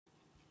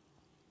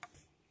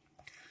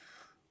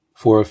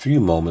For a few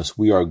moments,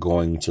 we are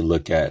going to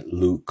look at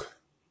Luke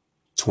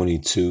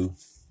 22,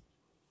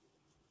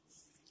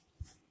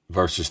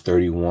 verses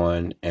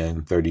 31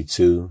 and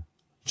 32.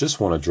 Just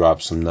want to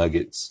drop some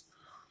nuggets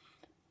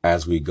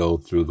as we go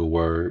through the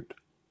word.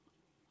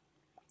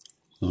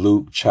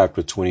 Luke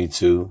chapter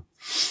 22,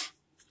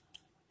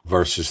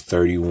 verses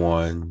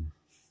 31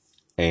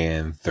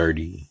 and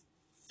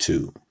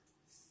 32.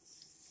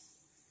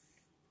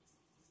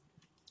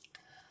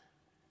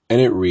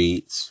 And it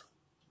reads,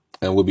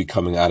 and we'll be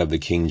coming out of the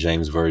King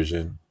James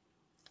Version.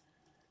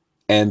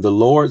 And the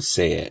Lord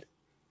said,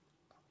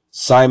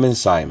 Simon,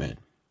 Simon,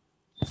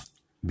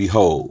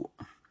 behold,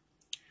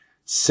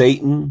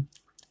 Satan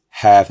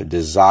hath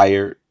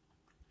desired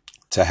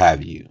to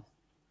have you,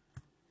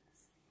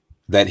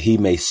 that he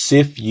may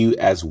sift you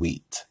as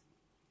wheat.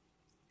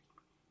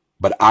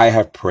 But I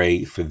have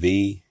prayed for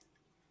thee,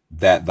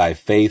 that thy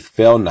faith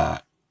fail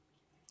not,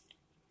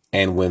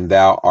 and when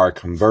thou art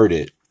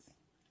converted,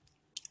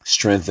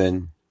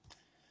 strengthen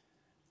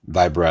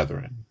thy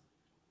brethren.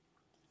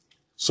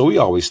 So we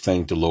always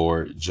thank the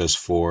Lord just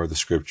for the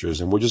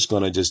scriptures, and we're just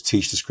going to just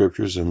teach the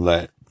scriptures and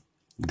let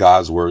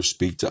God's word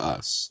speak to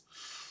us.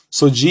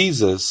 So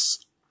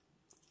Jesus,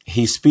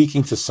 he's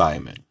speaking to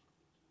Simon,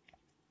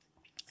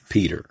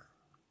 Peter,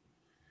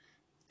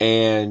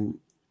 and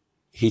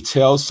he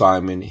tells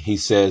Simon, he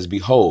says,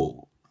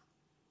 behold,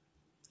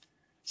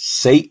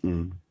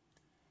 Satan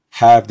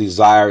have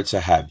desired to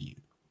have you.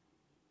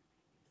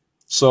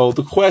 So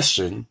the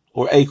question,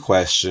 or a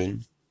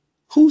question,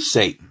 who's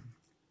Satan?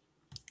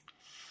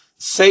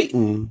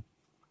 Satan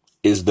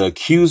is the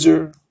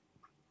accuser,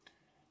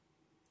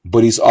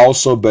 but he's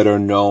also better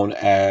known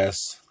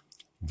as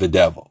the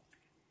devil.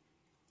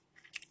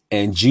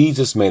 And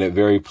Jesus made it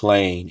very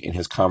plain in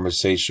his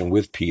conversation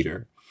with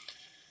Peter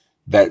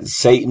that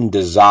Satan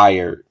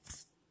desired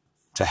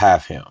to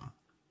have him.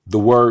 The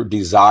word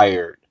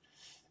desired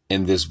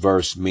in this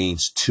verse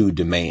means to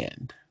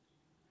demand.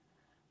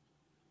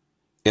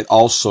 It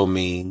also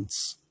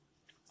means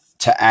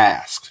to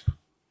ask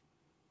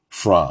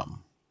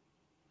from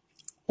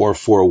or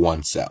for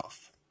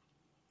oneself.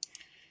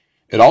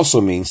 It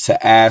also means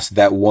to ask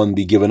that one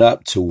be given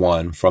up to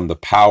one from the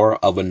power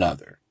of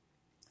another.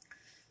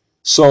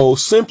 So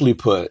simply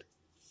put,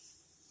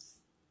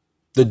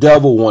 the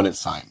devil wanted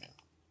Simon.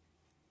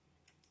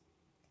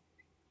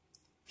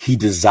 He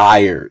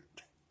desired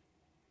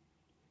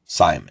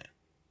Simon.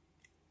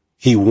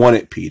 He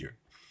wanted Peter.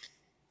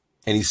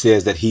 And he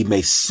says that he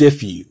may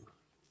sift you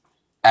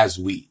as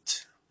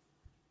wheat.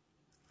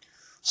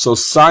 So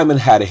Simon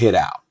had a hit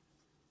out.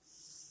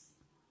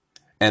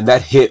 And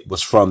that hit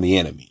was from the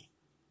enemy,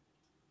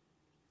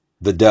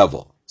 the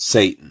devil,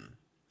 Satan.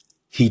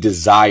 He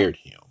desired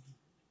him.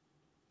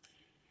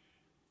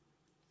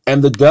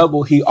 And the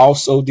devil, he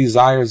also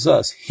desires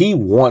us. He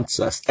wants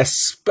us,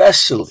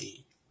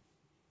 especially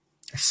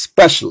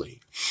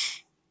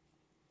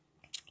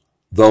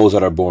those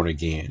that are born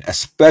again,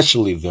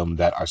 especially them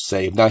that are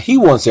saved. Now, he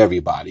wants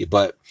everybody,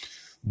 but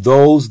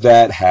those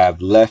that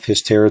have left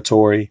his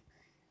territory,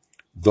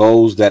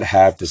 those that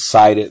have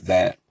decided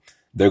that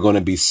they're going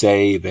to be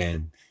saved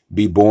and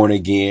be born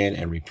again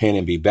and repent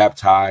and be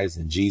baptized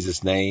in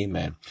Jesus' name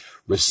and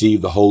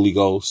receive the Holy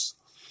Ghost,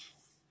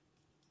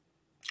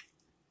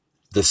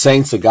 the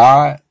saints of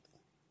God,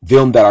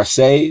 them that are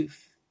saved,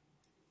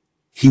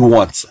 he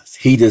wants us.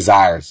 He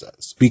desires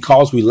us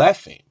because we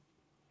left him.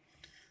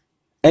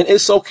 And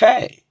it's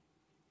okay.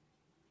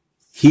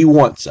 He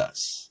wants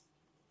us.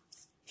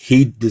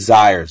 He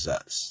desires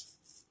us.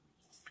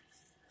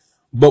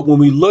 But when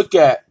we look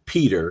at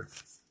Peter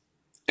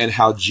and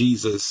how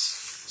Jesus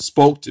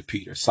spoke to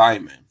Peter,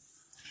 Simon,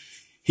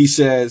 he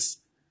says,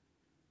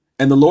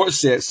 and the Lord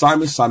said,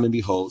 Simon, Simon,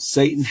 behold,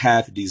 Satan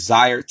hath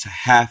desired to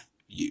have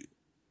you,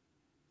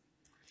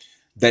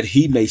 that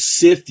he may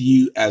sift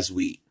you as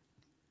wheat.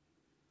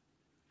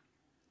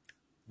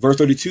 Verse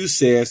 32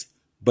 says,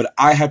 but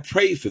I have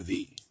prayed for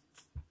thee.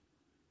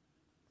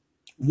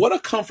 What a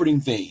comforting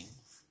thing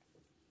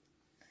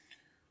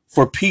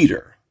for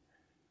Peter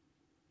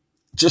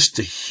just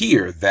to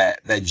hear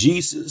that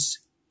Jesus,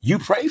 you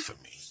pray for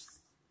me.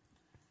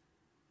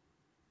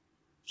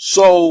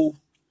 So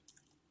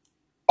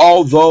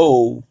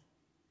although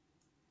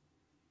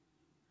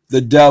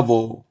the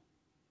devil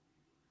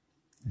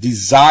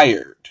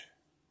desired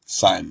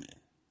Simon,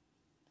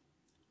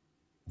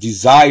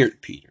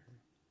 desired Peter,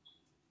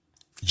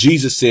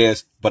 Jesus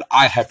says, but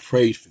I have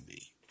prayed for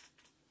thee.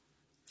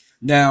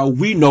 Now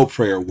we know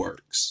prayer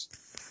works,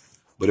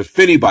 but if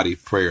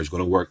anybody's prayer is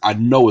going to work, I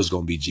know it's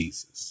going to be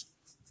Jesus.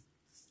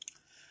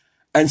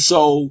 And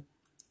so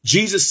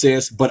Jesus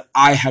says, but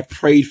I have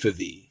prayed for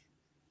thee,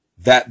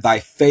 that thy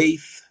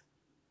faith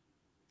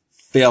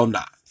fail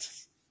not.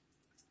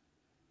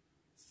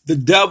 The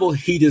devil,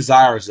 he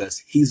desires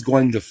us. He's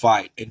going to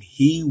fight, and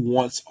he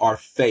wants our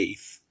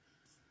faith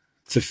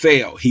to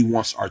fail. He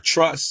wants our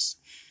trust.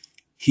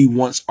 He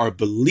wants our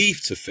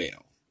belief to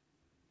fail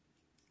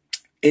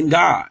in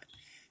God.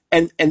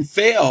 And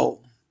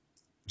fail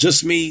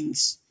just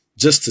means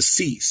just to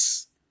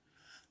cease.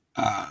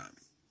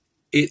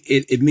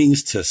 it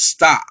means to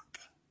stop,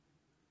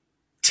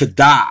 to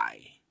die.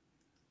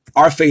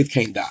 Our faith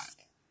can't die.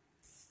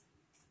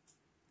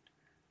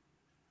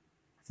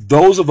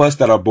 Those of us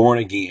that are born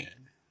again,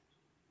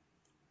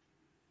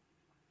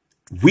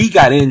 we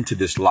got into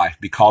this life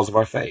because of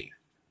our faith.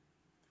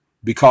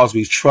 Because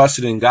we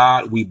trusted in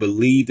God, we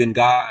believed in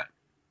God.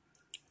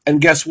 And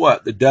guess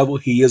what? The devil,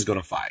 he is going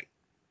to fight.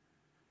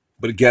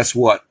 But guess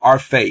what? Our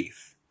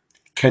faith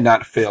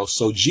cannot fail.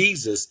 So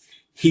Jesus,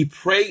 he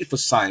prayed for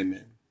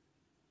Simon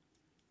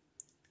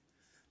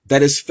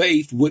that his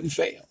faith wouldn't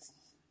fail.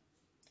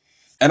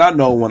 And I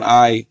know when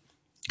I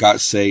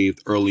got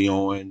saved early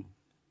on,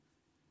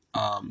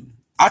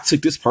 I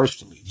took this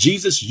personally.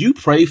 Jesus, you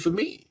pray for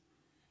me.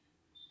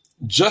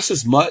 Just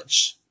as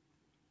much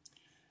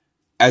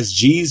as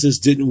Jesus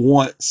didn't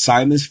want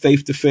Simon's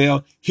faith to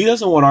fail, he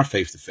doesn't want our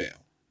faith to fail.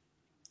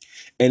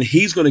 And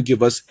he's going to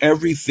give us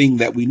everything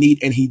that we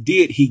need. And he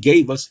did. He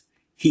gave us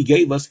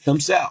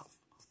himself.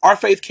 Our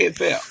faith can't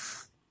fail.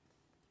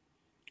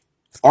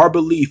 Our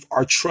belief,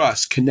 our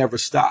trust can never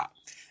stop.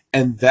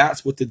 And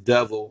that's what the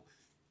devil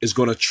is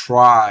going to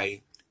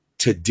try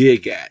to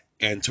dig at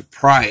and to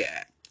pry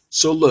at.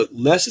 So look,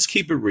 let's just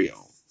keep it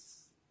real.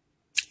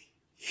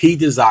 He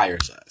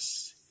desires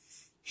us.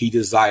 He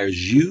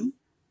desires you.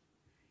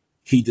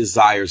 He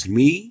desires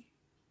me.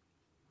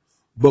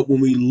 But when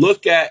we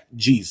look at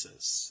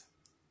Jesus,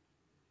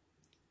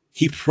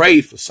 he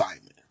prayed for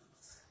Simon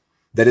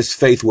that his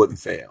faith wouldn't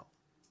fail.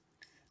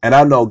 And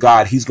I know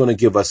God, he's going to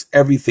give us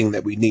everything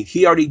that we need.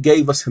 He already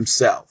gave us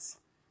himself,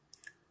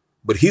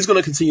 but he's going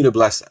to continue to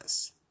bless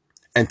us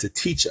and to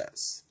teach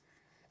us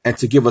and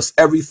to give us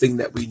everything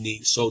that we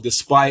need. So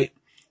despite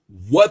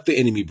what the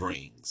enemy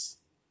brings,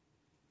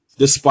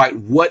 despite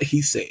what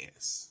he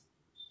says,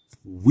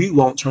 we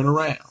won't turn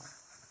around.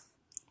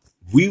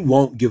 We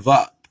won't give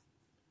up,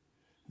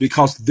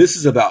 because this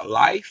is about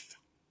life,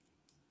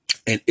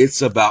 and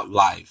it's about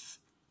life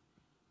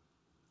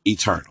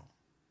eternal.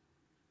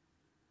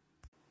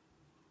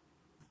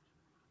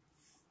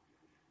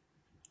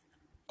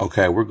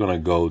 Okay, we're going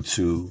to go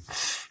to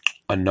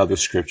another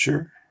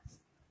scripture.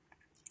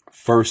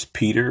 1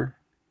 Peter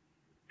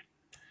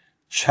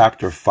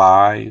chapter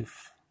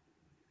 5,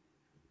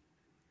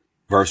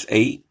 verse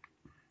 8.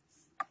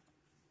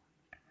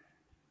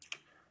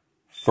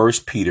 1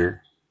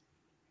 Peter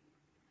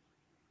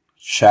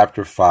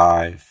chapter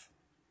 5,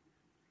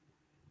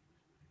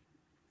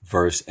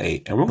 verse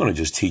 8. And we're going to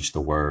just teach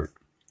the word.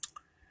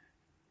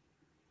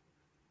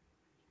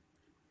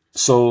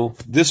 So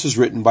this was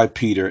written by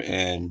Peter,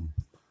 and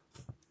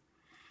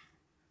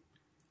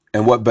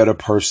what better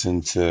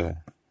person to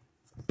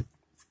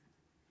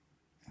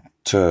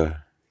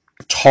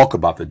talk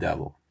about the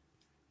devil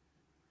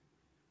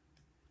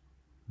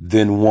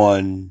than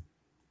one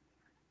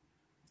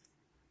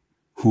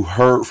who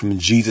heard from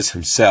Jesus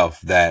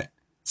himself that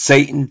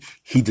Satan,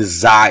 he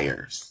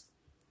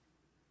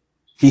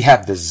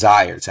have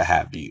desire to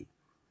have you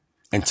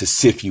and to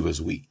sift you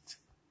as wheat.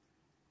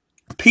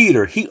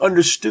 Peter, he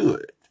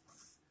understood.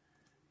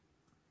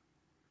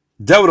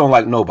 Devil don't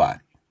like nobody.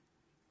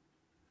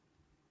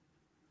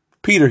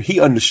 Peter, he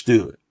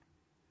understood.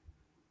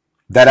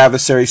 That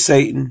adversary,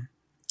 Satan,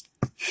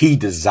 he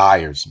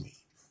desires me.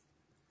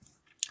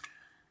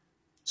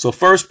 So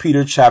 1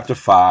 Peter chapter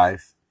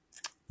 5,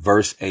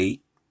 verse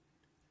 8,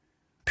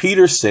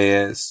 Peter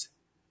says,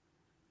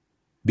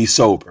 be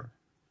sober.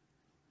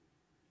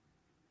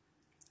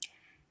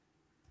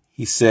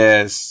 He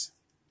says,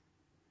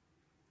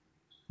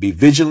 be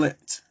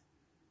vigilant.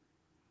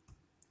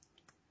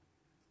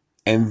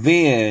 And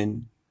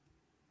then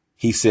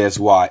he says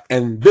why?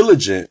 And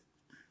vigilant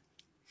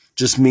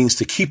just means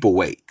to keep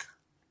awake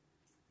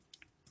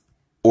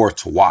or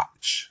to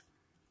watch.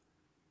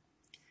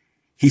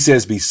 He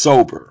says, be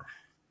sober,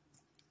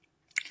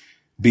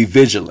 be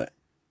vigilant.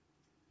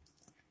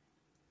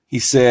 He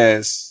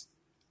says,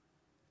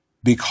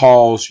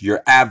 because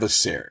your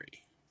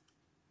adversary,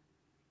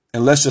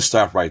 and let's just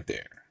stop right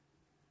there.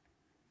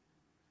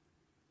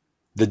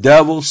 The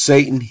devil,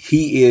 Satan,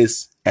 he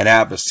is an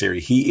adversary.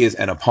 He is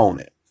an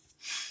opponent.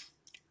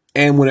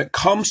 And when it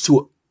comes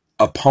to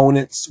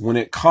opponents, when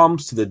it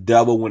comes to the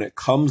devil, when it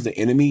comes to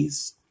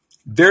enemies,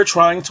 they're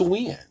trying to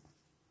win.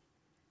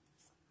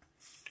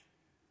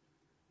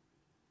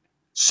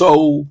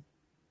 So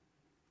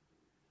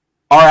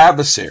our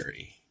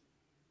adversary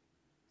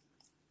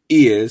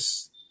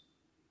is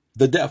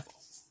the devil.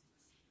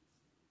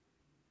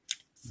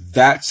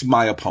 That's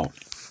my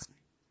opponent.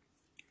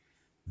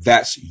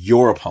 That's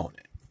your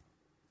opponent.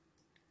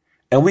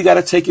 And we got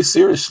to take it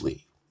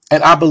seriously.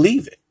 And I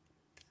believe it.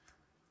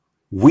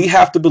 We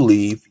have to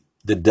believe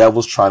the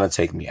devil's trying to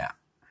take me out.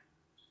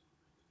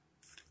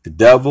 The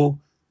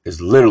devil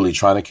is literally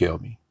trying to kill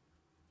me.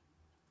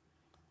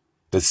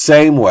 The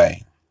same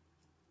way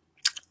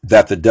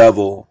that the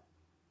devil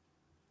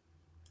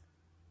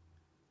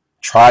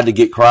tried to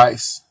get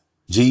Christ,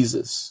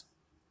 Jesus,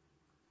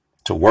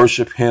 to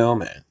worship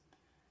him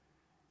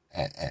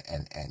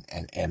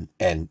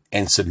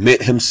and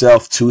submit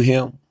himself to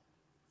him.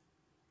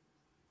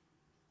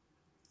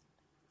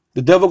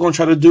 The devil gonna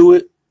try to do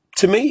it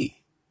to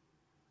me,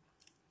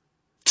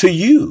 to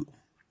you.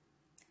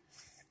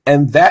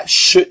 And that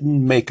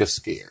shouldn't make us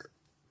scared.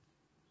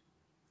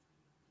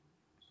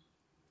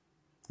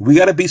 We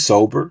got to be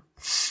sober,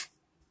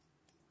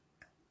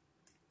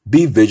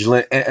 be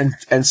vigilant,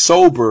 and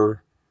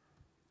sober.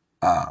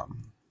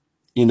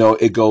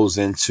 It goes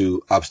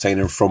into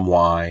abstaining from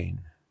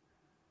wine,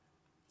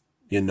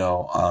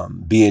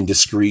 being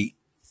discreet,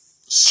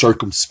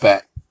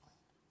 circumspect,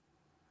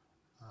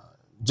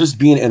 just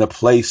being in a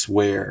place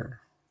where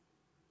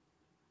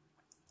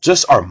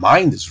just our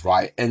mind is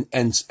right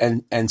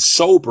and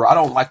sober. I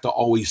don't like to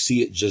always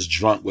see it just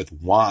drunk with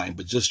wine,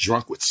 but just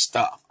drunk with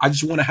stuff. I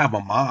just want to have a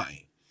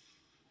mind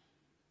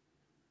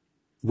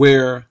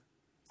where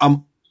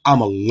I'm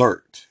I'm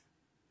alert.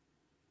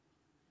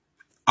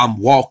 I'm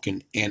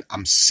walking and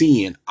I'm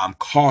seeing, I'm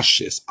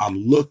cautious, I'm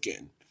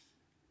looking.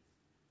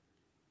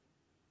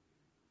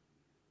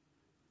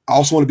 I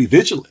also want to be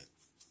vigilant,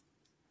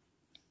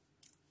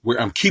 where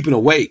I'm keeping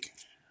awake,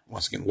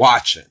 once again,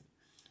 watching.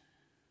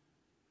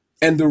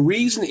 And the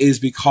reason is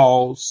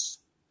because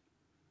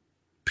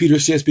Peter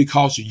says,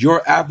 because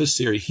your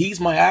adversary, he's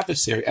my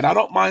adversary, and I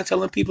don't mind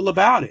telling people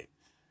about it.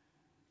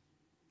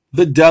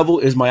 The devil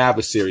is my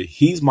adversary.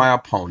 He's my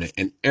opponent.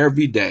 And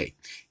every day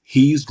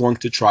he's going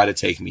to try to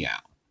take me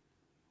out.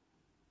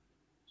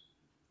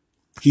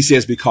 He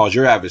says, because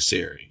your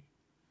adversary,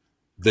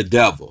 the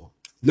devil,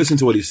 listen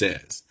to what he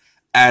says,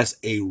 as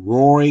a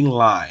roaring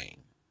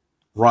lion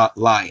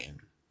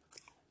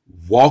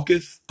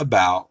walketh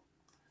about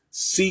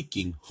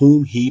seeking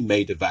whom he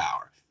may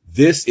devour.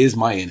 This is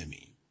my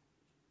enemy.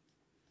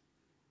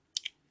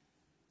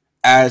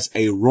 As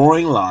a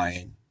roaring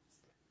lion,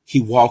 he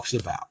walks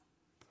about.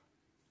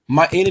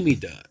 My enemy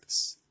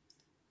does.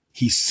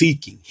 He's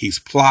seeking, he's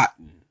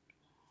plotting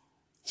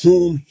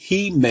whom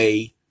he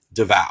may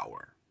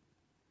devour.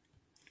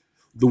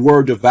 The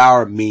word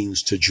devour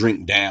means to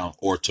drink down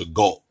or to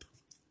gulp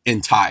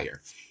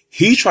entire.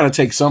 He's trying to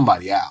take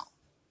somebody out.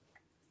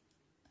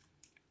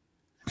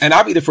 And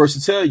I'll be the first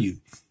to tell you,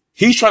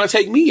 he's trying to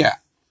take me out.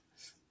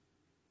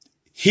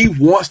 He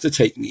wants to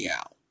take me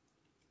out.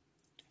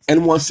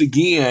 And once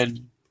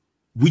again,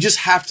 we just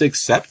have to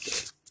accept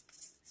it.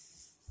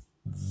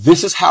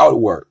 This is how it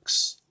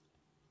works.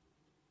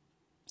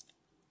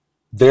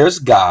 There's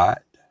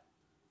God,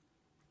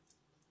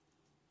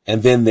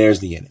 and then there's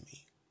the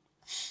enemy.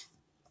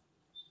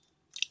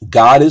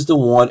 God is the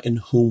one in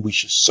whom we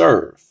should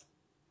serve.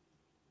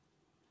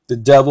 The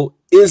devil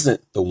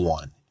isn't the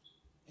one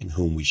in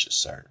whom we should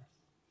serve.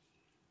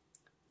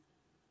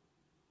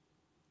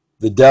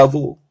 The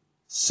devil,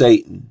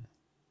 Satan,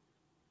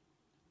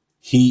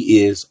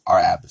 he is our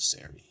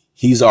adversary.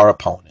 He's our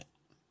opponent.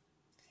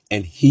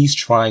 And he's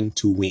trying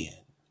to win.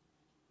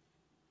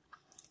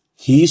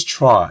 He's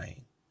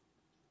trying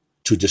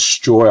to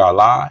destroy our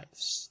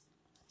lives.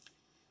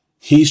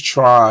 He's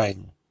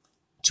trying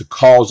to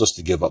cause us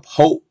to give up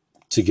hope,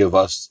 to give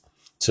us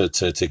to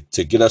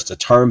get us to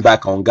turn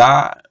back on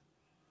God.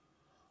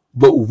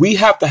 But we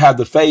have to have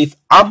the faith.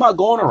 I'm not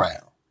going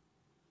around.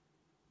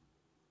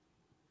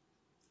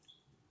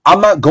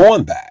 I'm not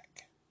going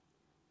back.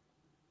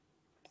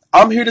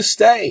 I'm here to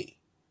stay.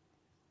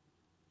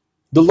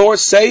 The Lord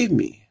saved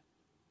me.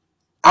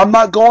 I'm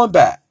not going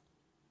back.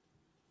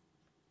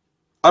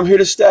 I'm here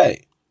to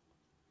stay.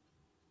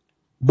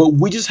 But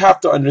we just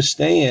have to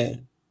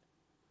understand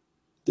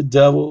the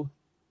devil,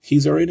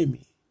 he's our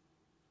enemy.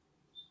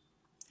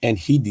 And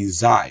he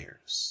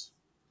desires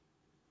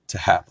to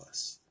have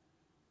us.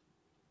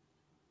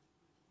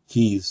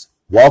 He's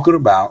walking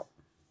about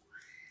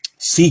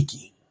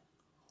seeking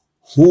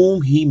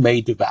whom he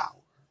may devour.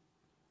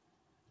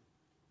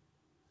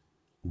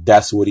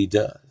 That's what he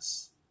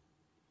does.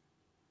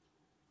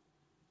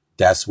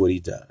 That's what he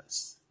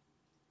does.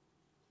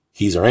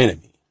 He's our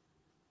enemy.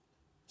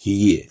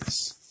 He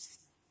is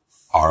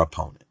our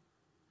opponent.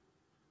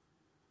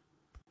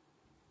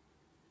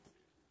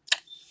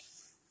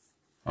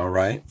 All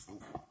right.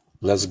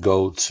 Let's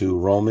go to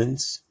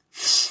Romans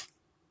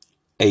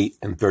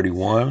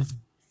 8:31.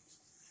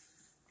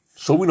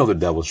 So we know the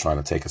devil's trying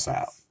to take us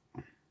out.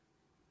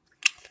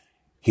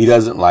 He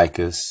doesn't like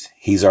us.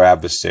 He's our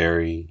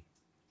adversary.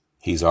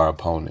 He's our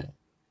opponent.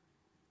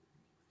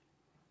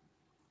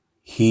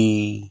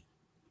 He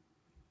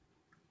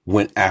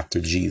went after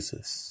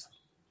Jesus.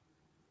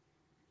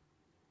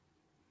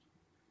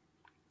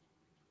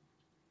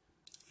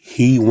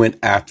 He went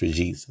after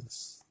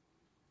Jesus.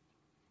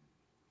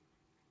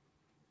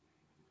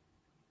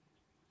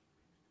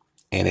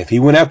 And if he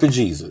went after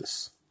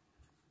Jesus,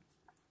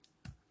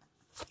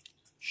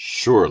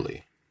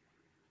 surely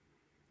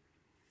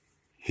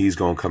he's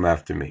going to come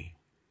after me.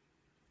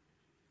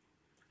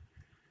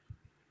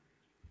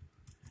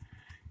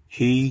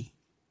 He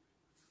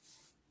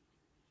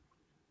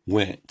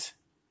went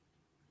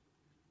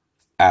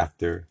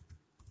after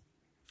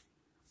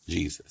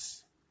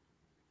Jesus.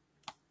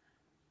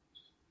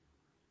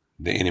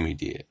 The enemy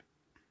did.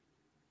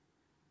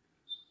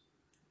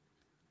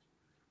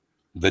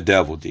 The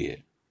devil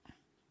did.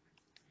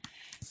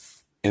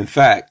 In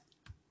fact,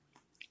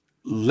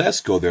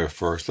 let's go there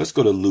first. Let's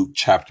go to Luke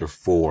chapter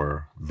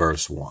 4,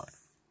 verse 1.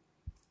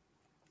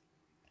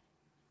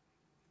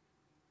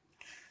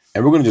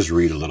 And we're going to just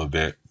read a little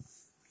bit.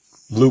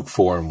 Luke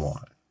 4 and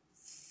 1.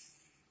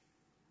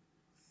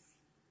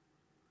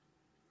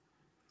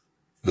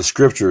 The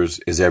scriptures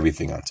is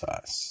everything unto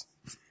us.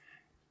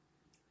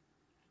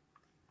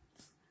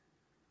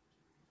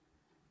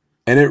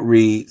 And it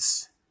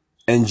reads,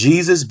 and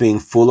Jesus, being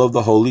full of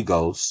the Holy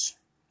Ghost,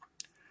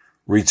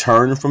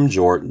 returned from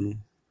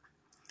Jordan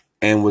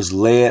and was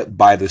led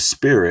by the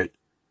Spirit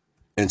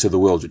into the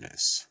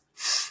wilderness.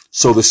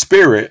 So the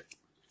Spirit,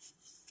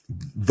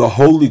 the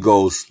Holy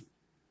Ghost,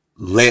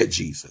 led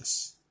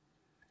Jesus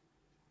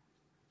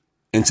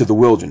into the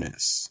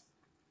wilderness.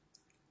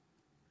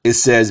 It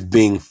says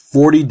being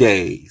 40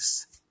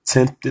 days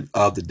tempted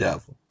of the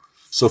devil.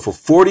 So for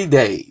 40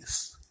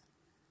 days,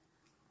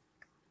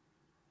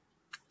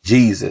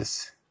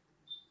 Jesus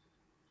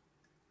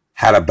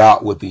had a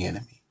bout with the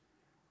enemy,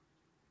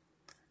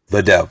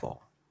 the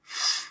devil.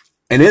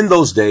 And in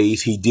those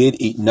days, he did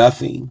eat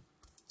nothing.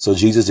 So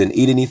Jesus didn't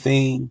eat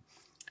anything.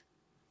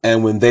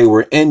 And when they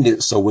were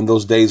ended, so when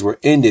those days were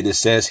ended, it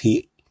says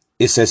he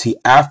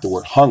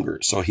afterward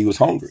hungered. So he was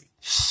hungry.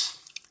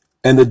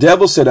 And the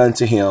devil said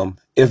unto him,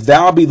 if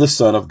thou be the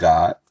Son of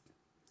God,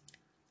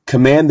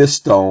 command this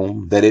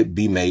stone that it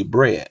be made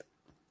bread.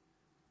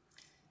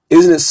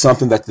 Isn't it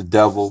something that the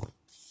devil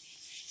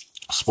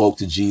spoke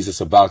to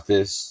Jesus about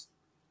this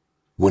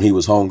when he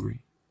was hungry?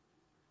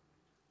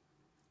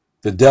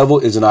 The devil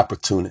is an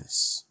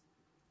opportunist.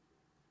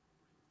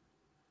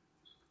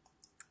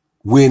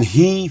 When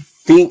he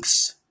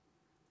thinks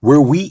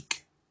we're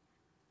weak,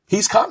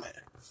 he's coming.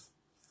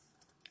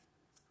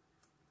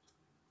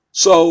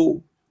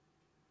 So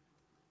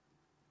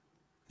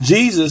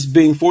Jesus,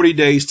 being 40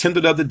 days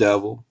tempted of the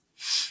devil,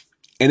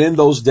 and in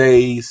those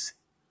days,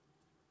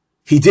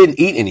 he didn't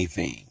eat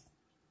anything.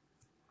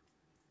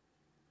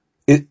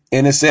 And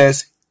it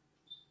says,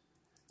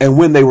 and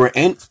when they were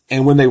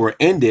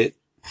ended,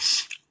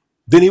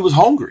 then he was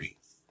hungry.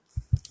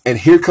 And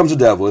here comes the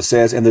devil. It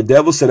says, and the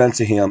devil said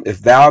unto him, if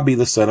thou be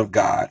the Son of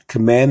God,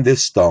 command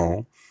this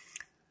stone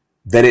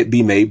that it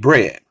be made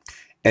bread.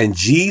 And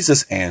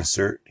Jesus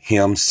answered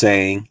him,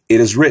 saying,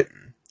 it is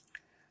written,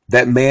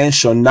 that man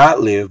shall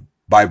not live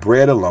by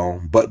bread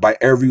alone, but by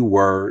every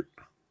word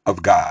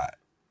of God.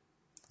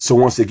 So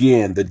once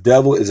again, the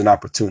devil is an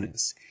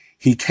opportunist.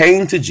 He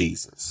came to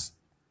Jesus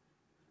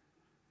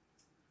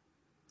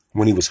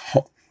when he was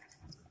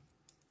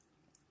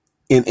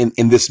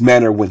in this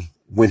manner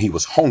when he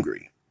was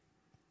hungry.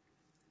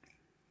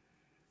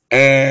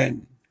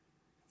 And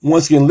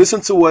once again, listen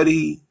to what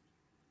he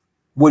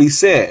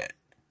said.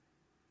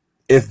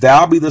 If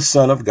thou be the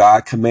Son of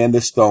God, command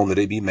this stone that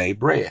it be made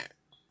bread.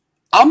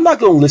 I'm not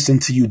going to listen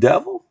to you,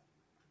 devil.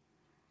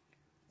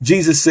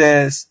 Jesus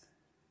says,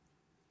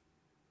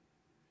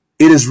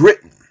 it is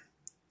written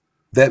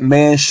that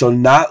man shall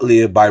not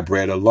live by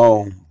bread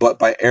alone, but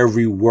by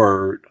every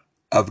word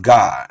of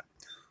God.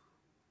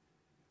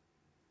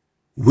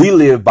 We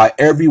live by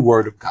every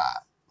word of God.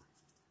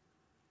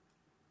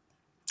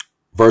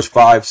 Verse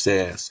 5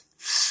 says,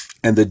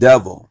 and the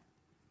devil,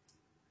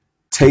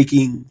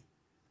 taking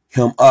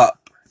him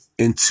up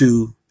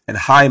into an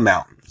high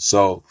mountain.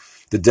 So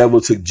the devil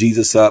took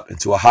Jesus up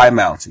into a high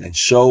mountain and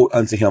showed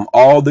unto him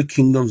all the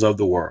kingdoms of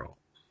the world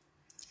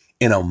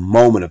in a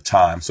moment of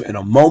time. So in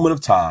a moment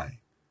of time,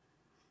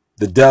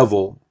 the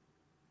devil,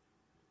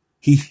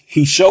 he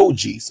showed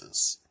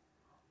Jesus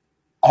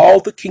all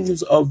the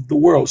kingdoms of the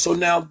world. So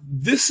now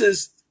this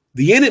is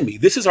the enemy.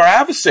 This is our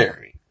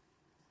adversary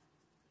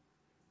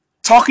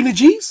talking to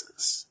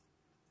Jesus.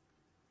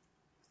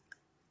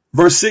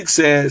 Verse 6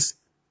 says,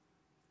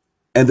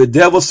 and the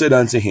devil said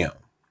unto him,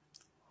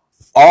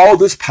 all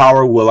this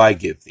power will I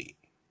give thee,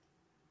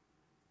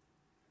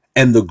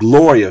 and the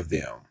glory of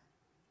them,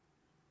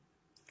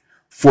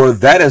 for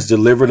that is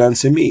delivered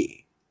unto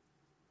me,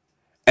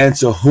 and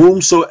to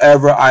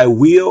whomsoever I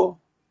will,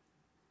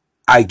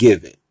 I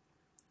give it.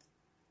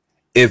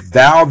 If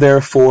thou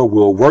therefore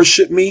will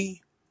worship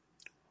me,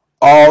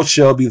 all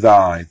shall be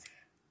thine.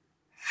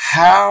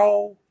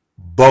 How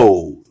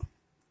bold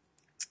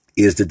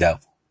is the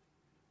devil?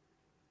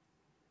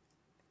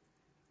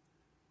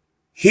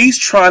 He's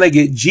trying to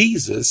get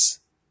Jesus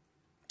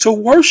to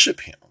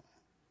worship him.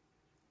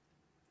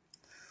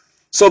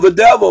 So the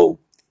devil,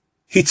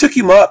 he took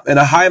him up in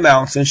a high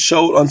mountain,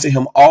 showed unto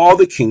him all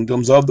the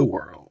kingdoms of the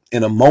world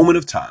in a moment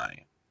of time,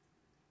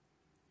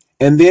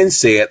 and then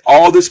said,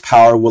 all this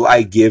power will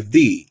I give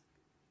thee.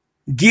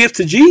 Give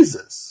to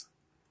Jesus.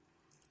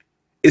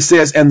 It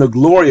says, and the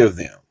glory of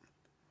them,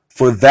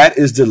 for that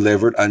is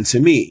delivered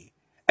unto me,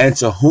 and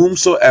to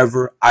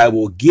whomsoever I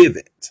will give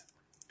it.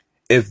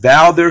 If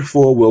thou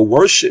therefore will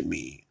worship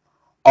me,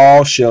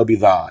 all shall be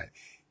thine.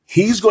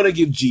 He's going to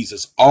give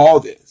Jesus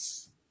all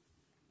this.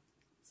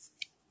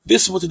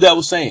 This is what the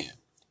devil's saying.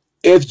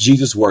 If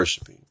Jesus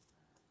worship him.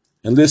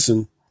 And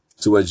listen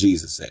to what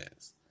Jesus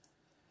says.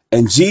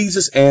 And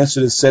Jesus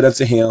answered and said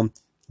unto him,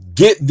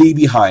 get thee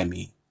behind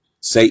me,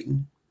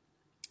 Satan.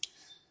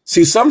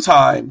 See,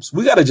 sometimes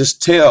we got to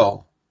just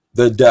tell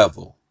the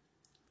devil,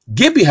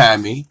 get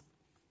behind me.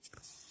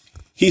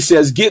 He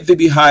says, get thee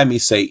behind me,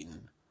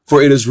 Satan,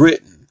 for it is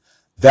written,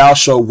 thou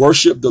shalt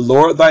worship the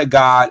Lord thy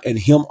God, and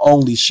him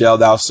only shall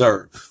thou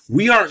serve.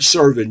 We aren't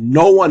serving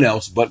no one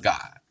else but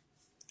God.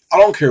 I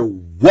don't care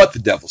what the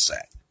devil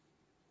said.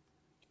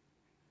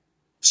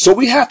 So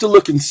we have to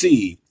look and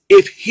see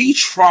if he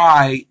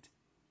tried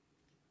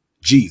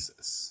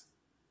Jesus,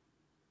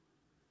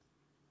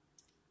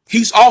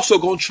 he's also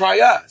going to try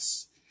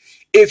us.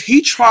 If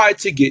he tried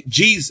to get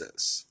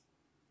Jesus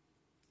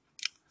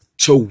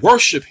to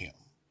worship him,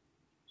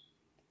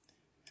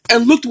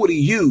 and looked what he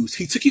used.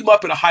 He took him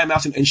up in a high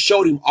mountain and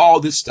showed him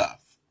all this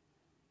stuff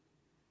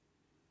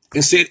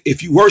and said,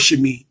 if you worship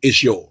me,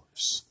 it's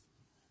yours.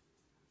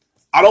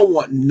 I don't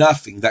want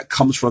nothing that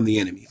comes from the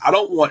enemy. I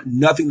don't want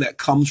nothing that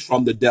comes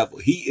from the devil.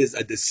 He is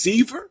a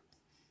deceiver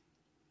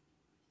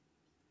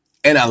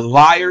and a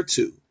liar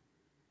too.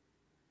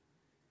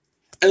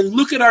 And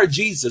look at our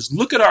Jesus,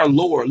 look at our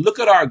Lord, look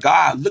at our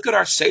God, look at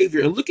our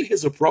Savior, and look at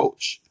his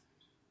approach.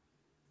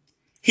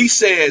 He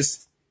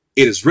says,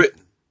 it is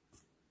written.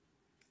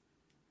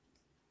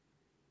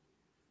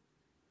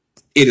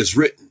 It is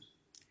written.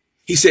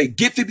 He said,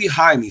 get thee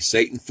behind me,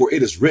 Satan, for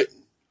it is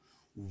written.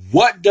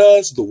 What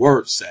does the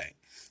word say?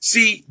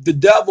 See, the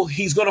devil,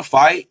 he's going to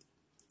fight,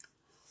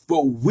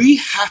 but we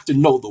have to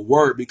know the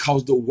word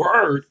because the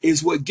word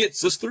is what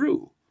gets us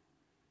through.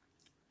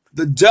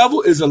 The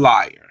devil is a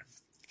liar.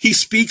 He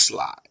speaks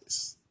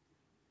lies.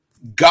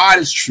 God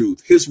is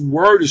truth. His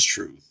word is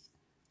truth.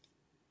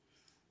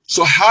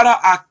 So how do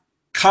I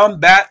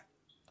combat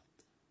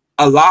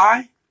a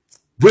lie?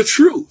 With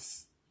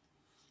truth.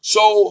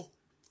 So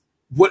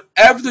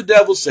whatever the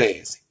devil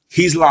says,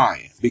 he's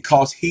lying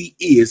because he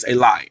is a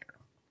liar.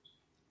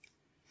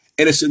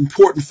 And it's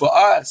important for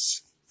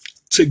us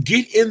to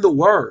get in the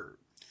word,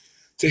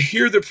 to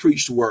hear the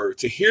preached word,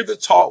 to hear the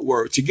taught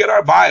word, to get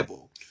our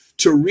Bible,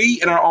 to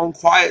read in our own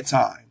quiet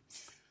time.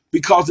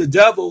 Because the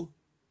devil,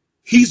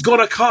 he's going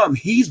to come.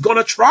 He's going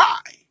to try.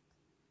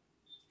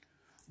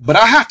 But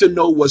I have to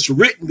know what's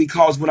written,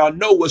 because when I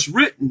know what's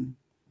written,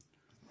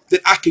 then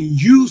I can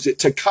use it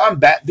to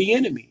combat the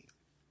enemy.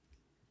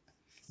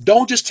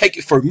 Don't just take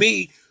it for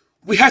me.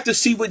 We have to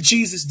see what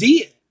Jesus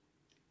did.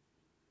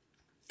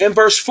 In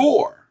verse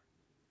 4,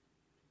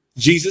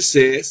 Jesus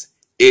says,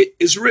 it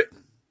is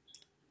written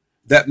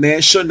that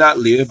man shall not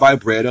live by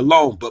bread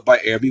alone, but by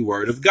every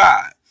word of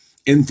God.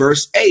 In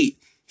verse 8,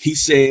 he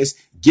says,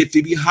 get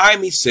thee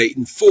behind me,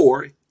 Satan,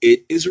 for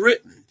it is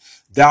written,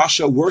 thou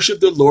shalt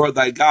worship the Lord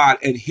thy God,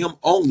 and him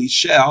only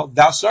shall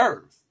thou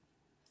serve.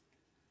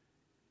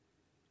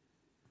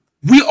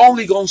 We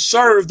only gonna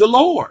serve the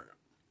Lord.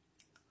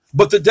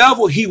 But the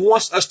devil, he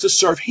wants us to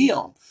serve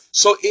him.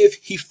 So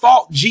if he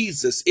fought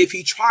Jesus, if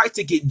he tried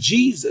to get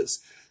Jesus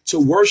to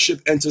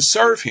worship and to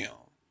serve him,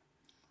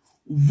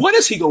 what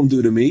is he gonna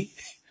do to me?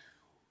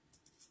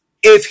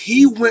 If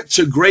he went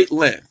to great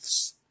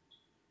lengths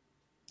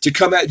to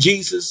come at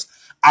Jesus,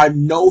 I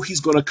know he's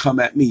going to come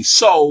at me.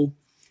 So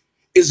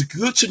it's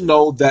good to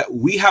know that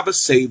we have a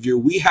Savior.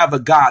 We have a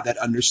God that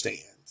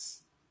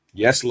understands.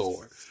 Yes,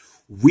 Lord.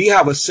 We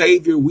have a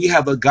Savior. We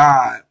have a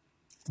God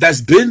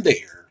that's been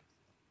there.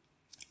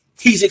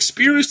 He's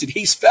experienced it.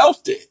 He's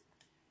felt it.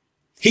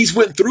 He's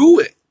went through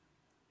it.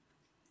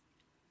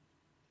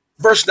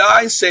 Verse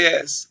 9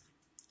 says,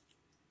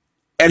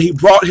 and he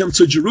brought him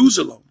to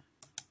Jerusalem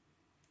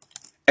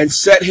and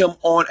set him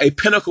on a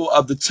pinnacle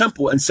of the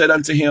temple and said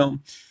unto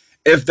him,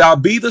 if thou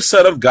be the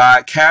Son of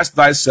God, cast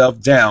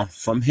thyself down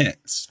from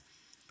hence.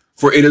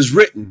 For it is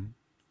written,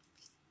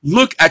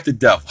 look at the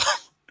devil.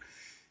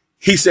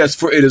 He says,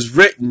 for it is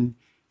written,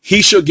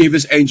 he shall give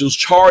his angels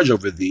charge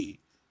over thee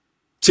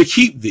to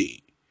keep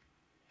thee.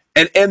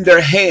 And in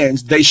their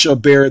hands they shall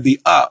bear thee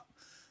up,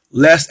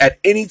 lest at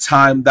any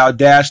time thou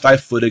dash thy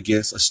foot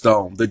against a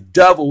stone. The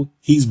devil,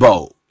 he's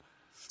bold.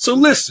 So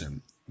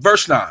listen,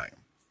 verse 9.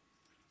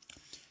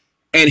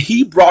 And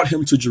he brought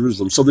him to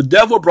Jerusalem. So the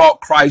devil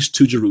brought Christ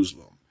to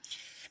Jerusalem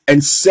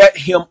and set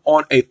him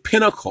on a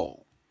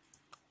pinnacle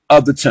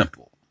of the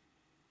temple.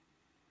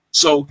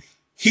 So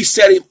he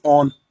set him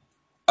on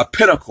a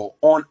pinnacle,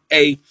 on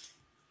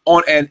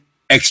an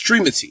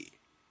extremity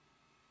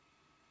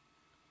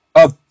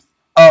of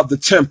the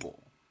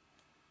temple.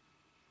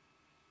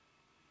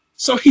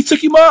 So he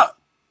took him up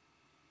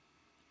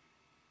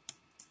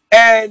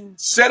and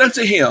said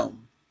unto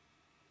him,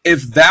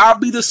 if thou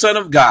be the Son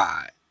of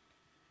God,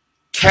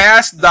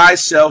 cast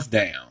thyself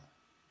down.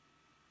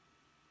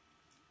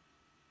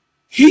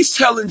 He's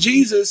telling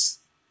Jesus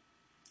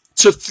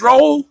to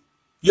throw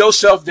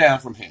yourself down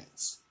from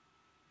hence.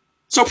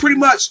 So pretty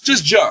much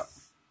just jump.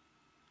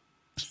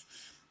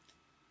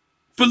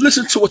 But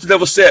listen to what the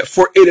devil said,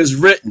 for it is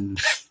written,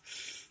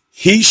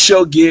 he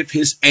shall give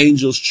his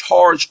angels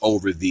charge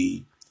over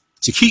thee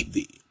to keep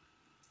thee.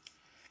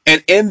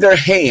 And in their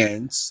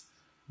hands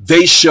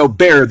they shall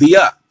bear thee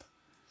up.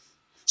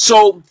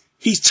 So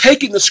he's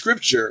taking the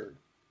scripture.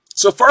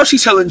 So first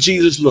he's telling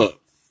Jesus, look,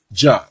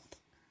 jump.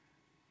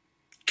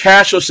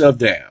 Cast yourself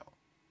down.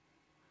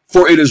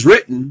 For it is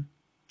written,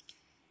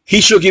 he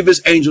shall give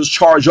his angels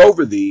charge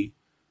over thee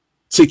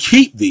to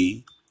keep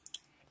thee,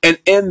 and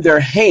in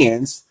their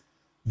hands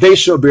they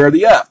shall bear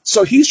thee up.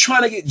 So he's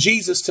trying to get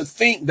Jesus to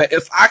think that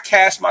if I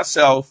cast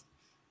myself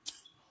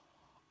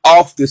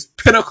off this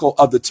pinnacle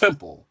of the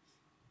temple,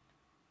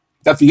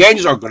 that the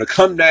angels are going to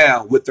come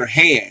down with their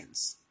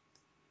hands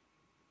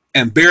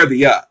and bear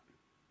thee up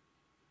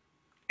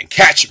and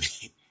catch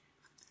me,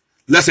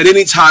 lest at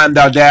any time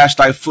thou dash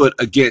thy foot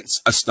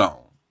against a stone.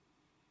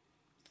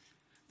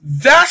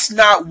 That's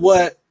not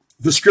what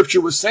the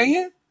scripture was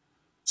saying.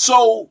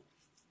 So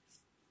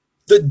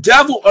the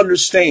devil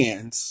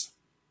understands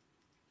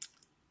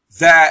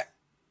that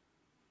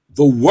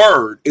the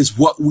word is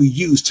what we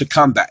use to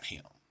combat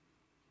him.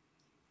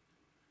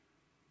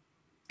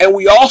 And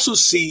we also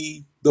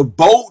see the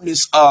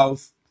boldness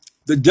of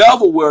the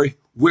devil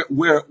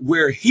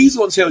where he's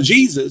going to tell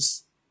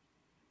Jesus,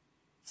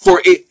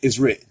 for it is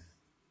written.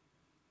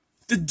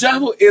 The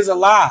devil is a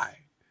lie.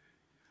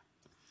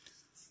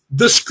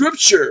 The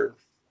scripture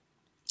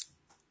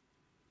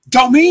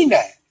don't mean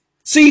that.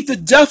 See, the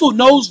devil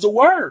knows the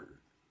word.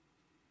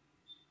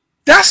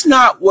 That's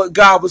not what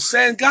God was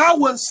saying. God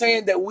wasn't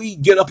saying that we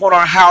get up on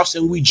our house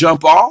and we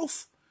jump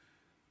off.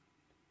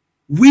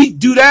 We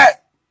do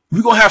that,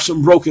 we're going to have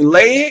some broken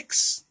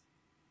legs,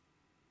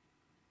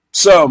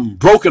 some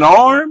broken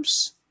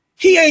arms.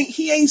 He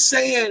ain't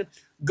saying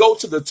go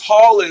to the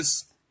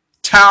tallest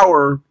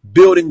tower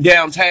building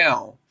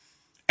downtown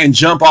and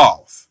jump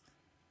off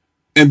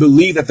and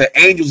believe that the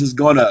angels is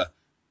going to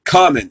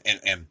come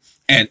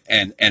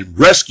and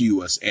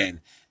rescue us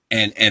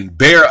and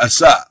bear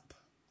us up,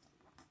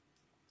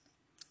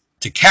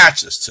 to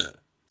catch us, to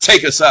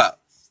take us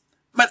up.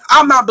 But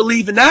I'm not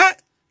believing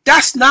that.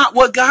 That's not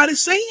what God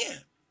is saying.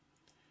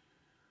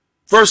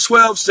 Verse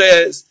 12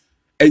 says,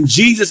 and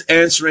Jesus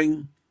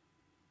answering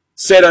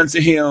said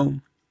unto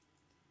him,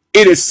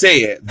 it is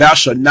said, thou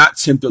shalt not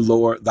tempt the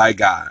Lord thy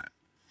God.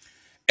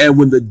 And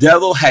when the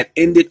devil had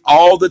ended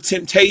all the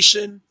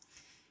temptation,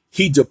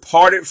 he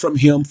departed from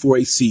him for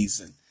a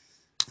season.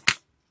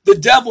 The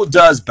devil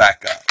does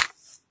back up.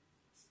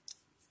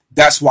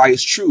 That's why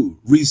it's true.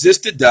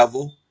 Resist the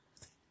devil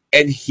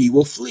and he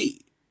will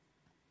flee.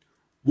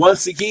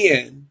 Once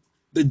again,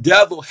 the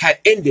devil had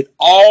ended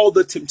all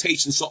the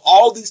temptations. So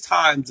all these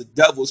times the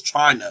devil's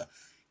trying to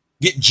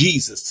get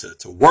Jesus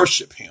to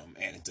worship him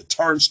and to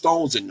turn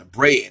stones into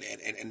bread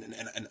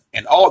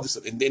and all this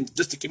stuff, and then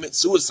just to commit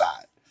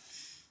suicide.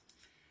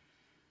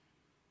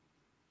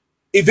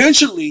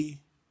 Eventually,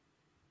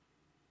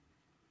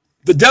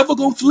 the devil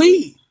gonna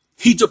flee.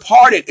 He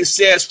departed, it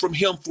says, from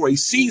him for a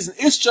season.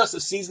 It's just a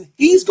season.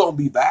 He's gonna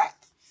be back.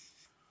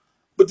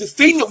 But the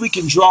thing that we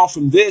can draw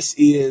from this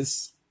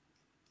is,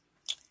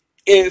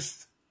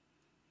 if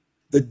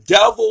the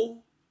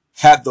devil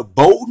had the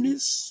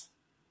boldness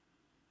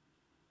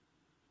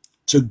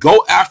to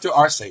go after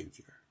our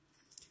Savior,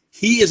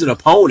 he is an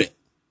opponent.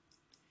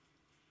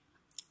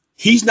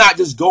 He's not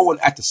just going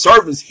at the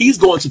servants, he's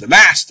going to the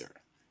master.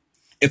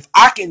 If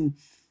I can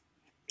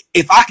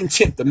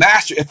tempt the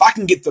master, if I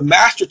can get the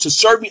master to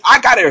serve me,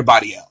 I got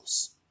everybody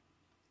else.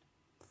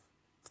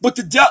 But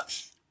the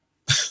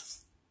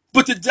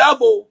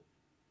devil,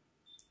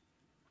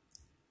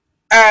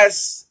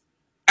 as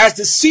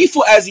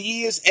deceitful as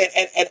he is,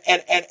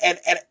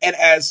 and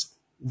as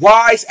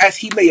wise as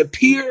he may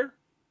appear,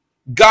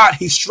 God,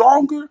 he's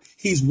stronger,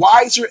 he's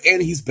wiser,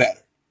 and he's better.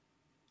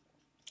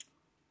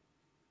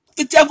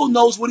 The devil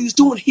knows what he's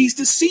doing. He's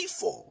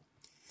deceitful.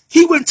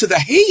 He went to the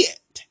head.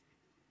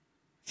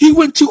 He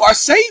went to our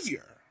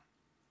Savior.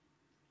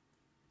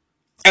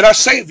 And our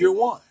Savior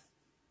won.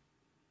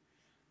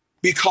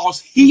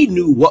 Because he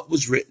knew what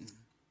was written.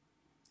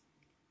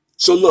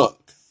 So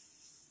look,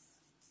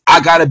 I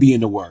got to be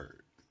in the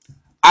Word.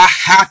 I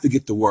have to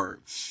get the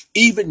Word.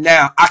 Even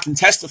now, I can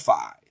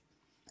testify.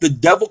 The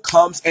devil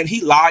comes and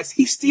he lies.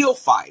 He still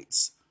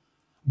fights.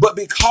 But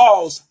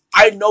because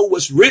I know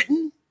what's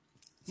written,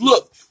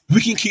 look,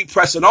 we can keep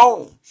pressing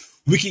on.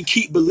 We can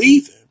keep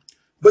believing.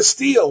 But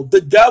still,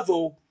 the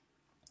devil,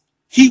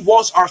 he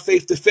wants our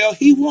faith to fail.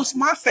 He wants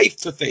my faith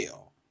to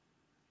fail.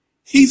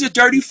 He's a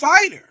dirty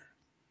fighter.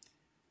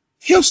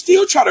 He'll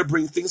still try to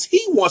bring things.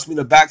 He wants me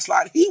to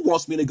backslide. He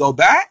wants me to go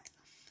back.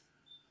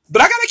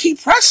 But I got to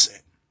keep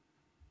pressing.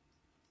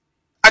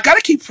 I got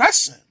to keep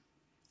pressing.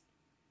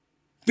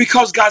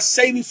 Because God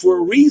saved me for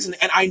a reason.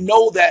 And I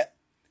know that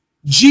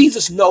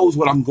Jesus knows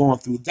what I'm going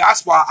through.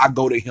 That's why I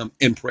go to him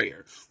in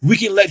prayer. We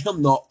can let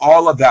him know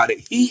all about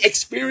it. He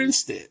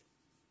experienced it.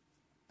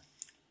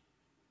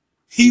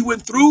 He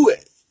went through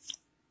it.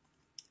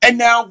 And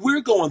now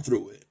we're going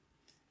through it.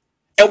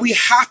 And we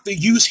have to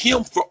use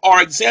him for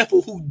our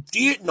example, who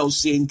did no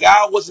sin.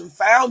 God wasn't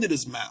found in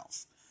his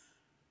mouth.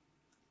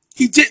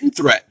 He didn't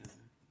threaten.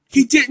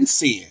 He didn't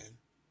sin.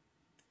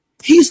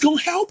 He's going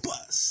to help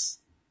us.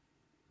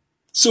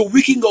 So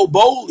we can go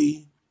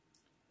boldly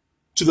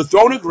to the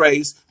throne of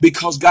grace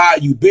because,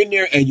 God, you've been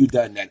there and you've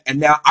done that. And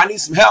now I need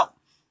some help.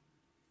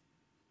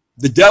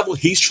 The devil,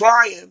 he's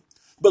trying.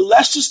 But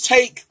let's just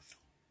take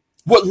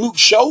what Luke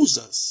shows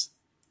us.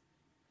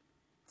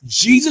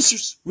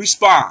 Jesus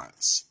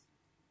responds,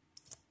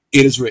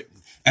 it is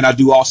written. And I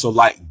do also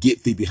like,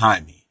 get thee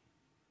behind me.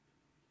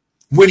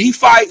 When he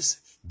fights,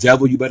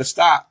 devil, you better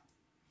stop.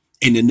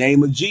 In the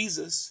name of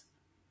Jesus,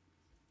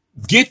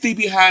 get thee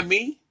behind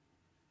me.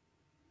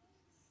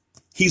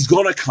 He's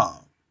going to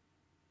come.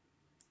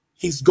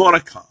 He's going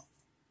to come.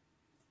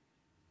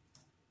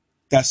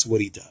 That's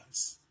what he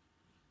does.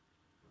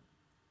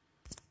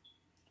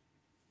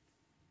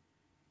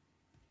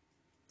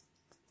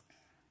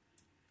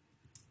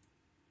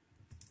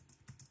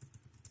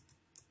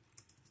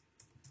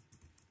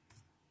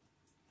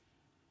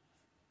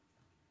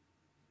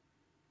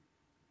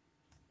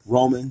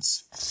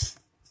 Romans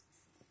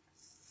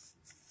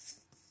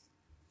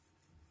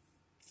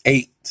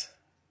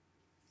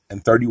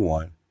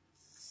 8:31.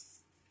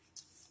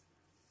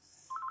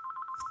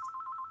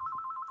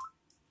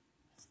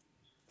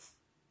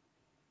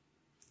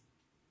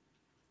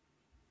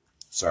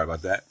 Sorry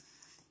about that.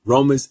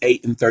 Romans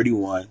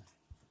 8:31.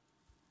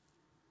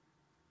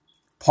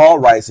 Paul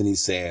writes and he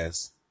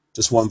says,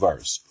 just one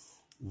verse.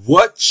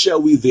 What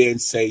shall we then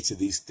say to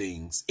these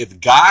things?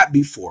 If God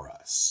be for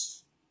us,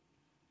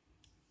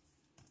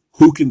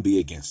 who can be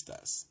against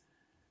us?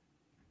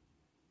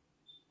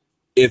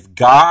 If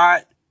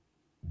God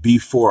be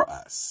for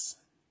us,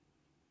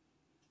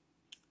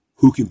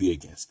 who can be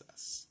against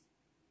us?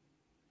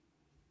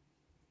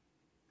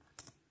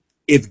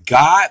 If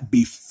God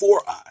be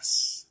for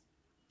us,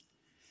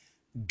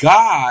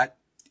 God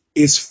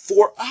is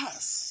for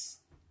us.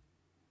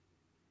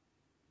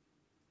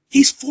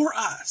 He's for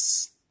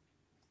us.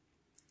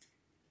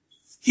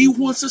 He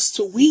wants us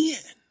to win.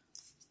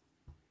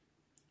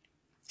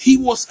 He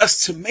wants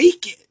us to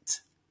make it.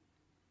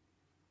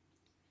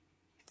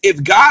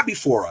 If God be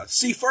for us,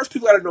 see, first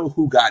people got to know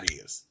who God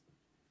is.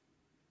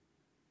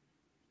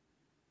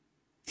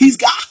 He's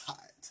God.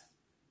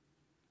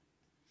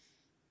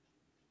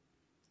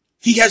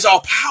 He has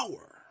all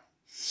power.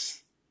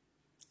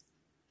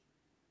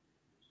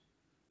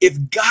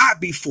 If God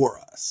be for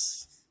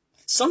us,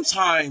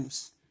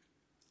 sometimes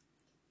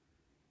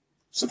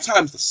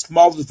the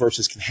smallest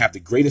verses can have the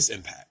greatest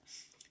impact.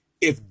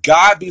 If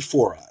God be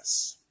for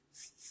us,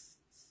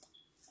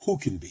 who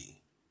can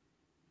be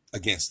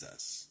against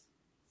us?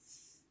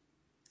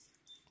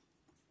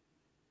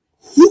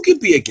 Who can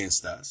be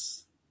against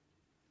us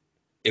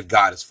if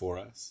God is for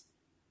us?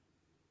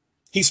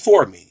 He's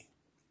for me.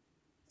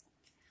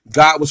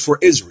 God was for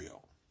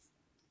Israel.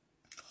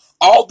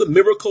 All the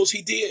miracles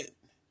he did,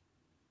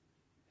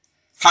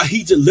 how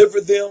he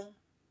delivered them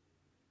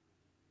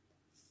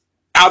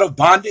out of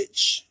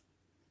bondage,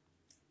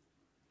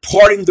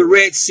 parting the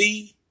Red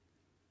Sea,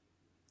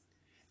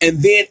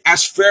 and then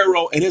as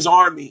Pharaoh and his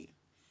army,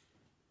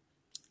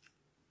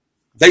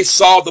 they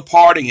saw the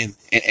parting and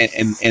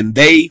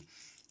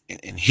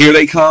here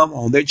they come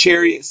on their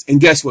chariots. And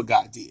guess what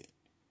God did?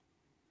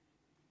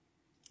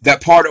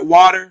 That parted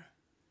water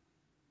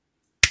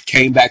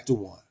came back to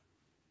one.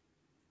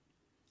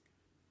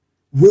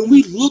 When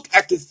we look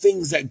at the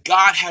things that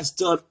God has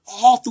done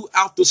all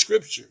throughout the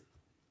scripture,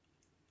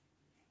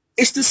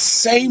 it's the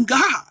same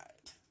God.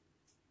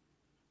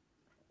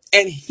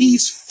 And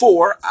he's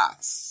for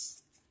us.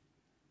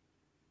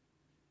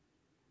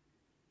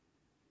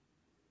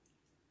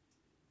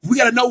 We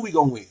got to know we're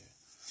going to win.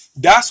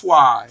 That's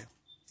why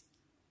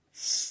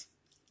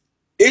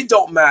it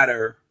don't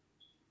matter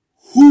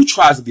who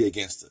tries to be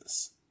against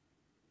us.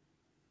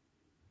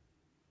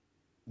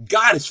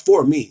 God is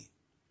for me.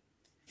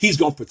 He's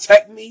going to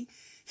protect me.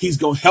 He's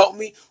going to help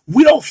me.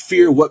 We don't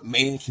fear what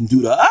man can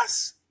do to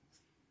us.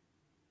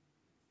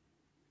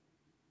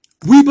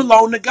 We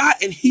belong to God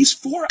and he's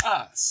for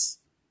us.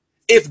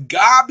 If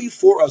God be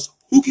for us,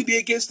 who can be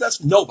against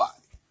us?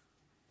 Nobody.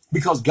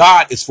 Because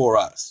God is for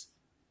us.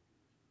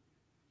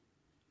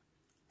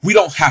 We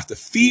don't have to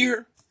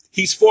fear.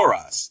 He's for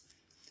us.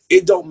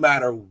 It don't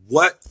matter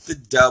what the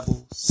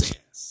devil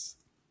says.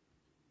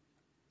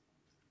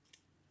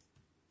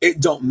 It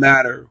don't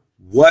matter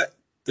what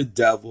the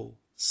devil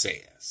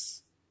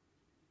says.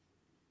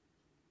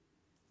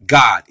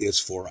 God is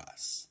for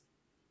us.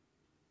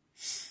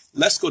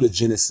 Let's go to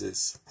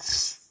Genesis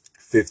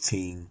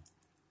 15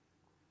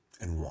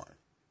 and 1.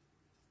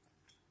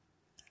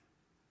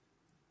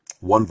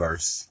 One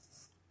verse.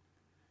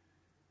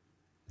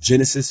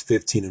 Genesis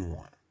 15 and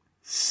 1.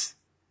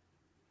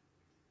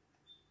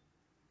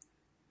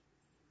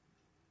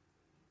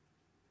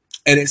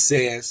 And it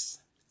says,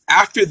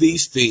 after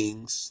these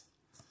things,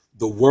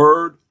 the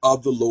word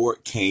of the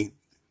Lord came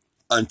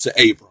unto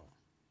Abram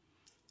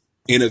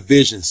in a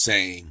vision,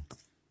 saying,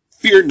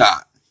 fear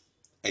not,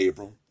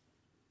 Abram.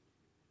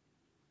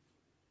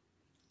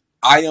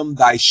 I am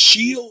thy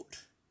shield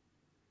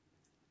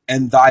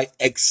and thy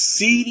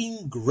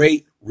exceeding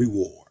great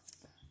reward.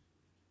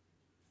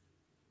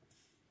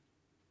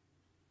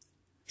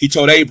 He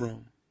told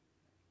Abram,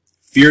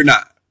 fear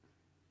not.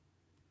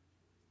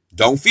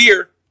 Don't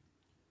fear.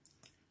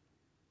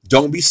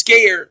 Don't be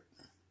scared.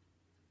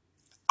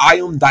 I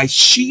am thy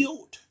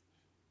shield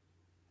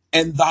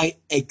and thy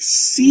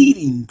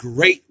exceeding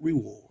great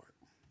reward.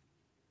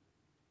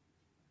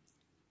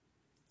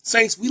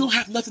 Saints, we don't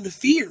have nothing to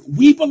fear.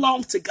 We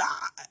belong to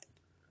God.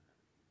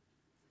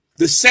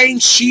 The same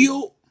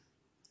shield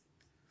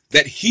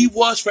that he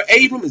was for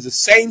Abram is the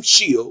same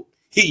shield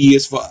he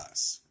is for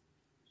us.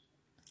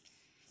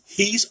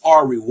 He's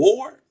our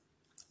reward,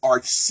 our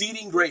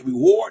exceeding great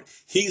reward.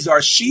 He's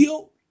our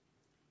shield.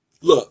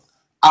 Look,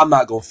 I'm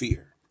not going to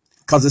fear,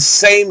 because the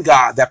same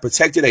God that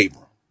protected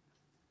Abram,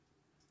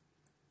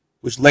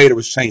 which later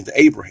was changed to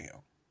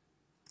Abraham,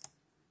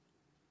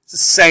 it's the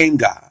same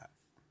God.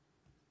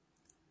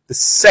 The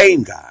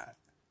same God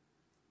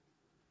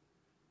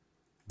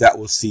that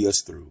will see us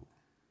through.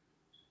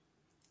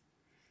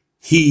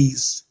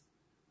 He's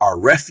our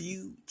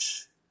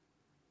refuge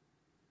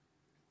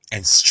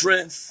and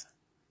strength,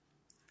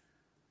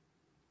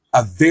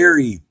 a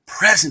very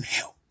present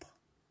help.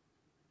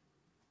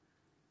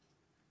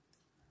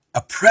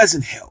 A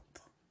present help.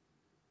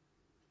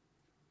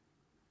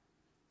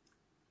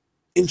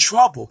 In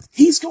trouble,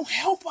 he's going to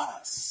help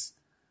us.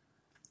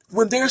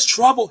 When there's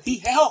trouble, he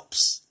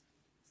helps.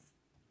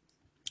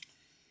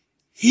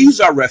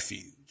 He's our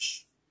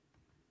refuge.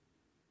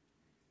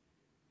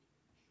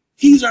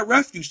 He's our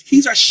refuge.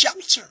 He's our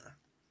shelter.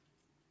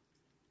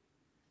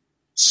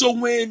 So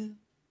when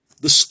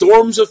the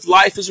storms of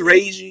life is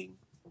raging,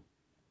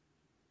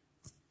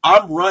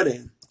 I'm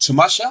running to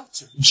my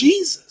shelter,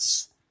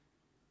 Jesus.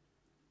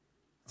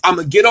 I'm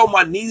going to get on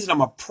my knees and I'm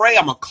going to pray.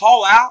 I'm going to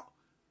call out.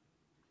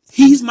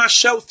 He's my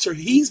shelter.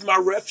 He's my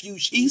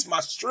refuge. He's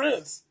my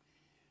strength.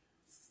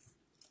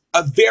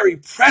 A very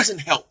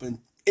present help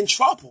in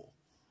trouble.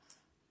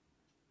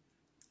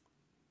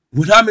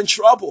 When I'm in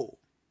trouble,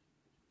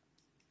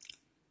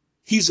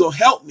 he's going to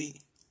help me.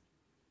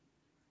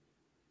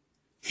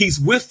 He's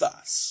with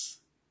us.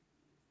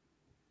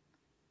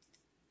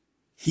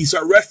 He's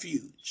our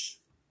refuge.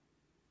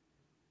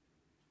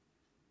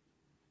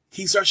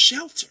 He's our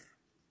shelter.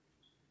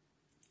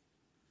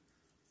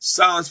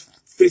 Psalms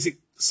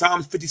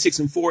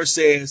 56:4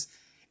 says,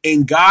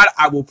 in God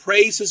I will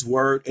praise his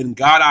word, in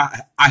God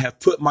I have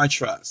put my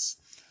trust.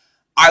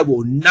 I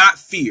will not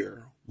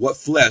fear what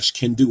flesh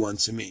can do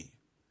unto me.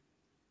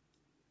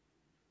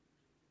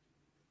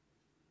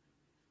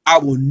 I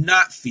will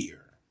not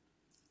fear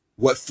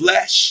what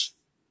flesh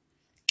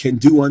can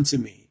do unto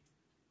me.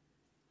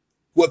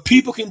 What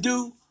people can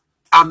do,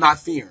 I'm not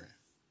fearing.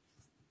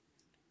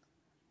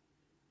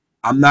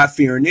 I'm not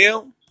fearing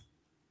them.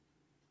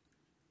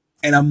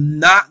 And I'm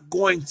not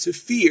going to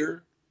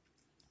fear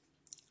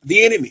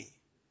the enemy.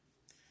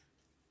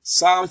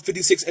 Psalm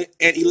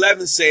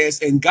 56:11 says,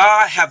 in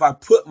God have I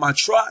put my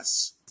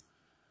trust.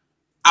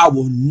 I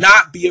will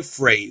not be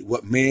afraid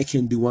what man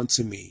can do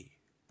unto me.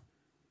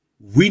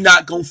 We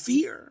not going to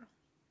fear.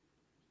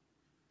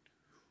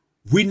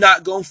 We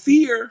not going to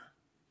fear.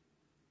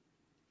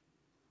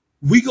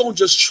 We going to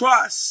just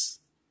trust.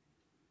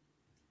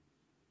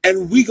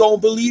 And we going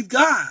to believe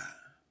God.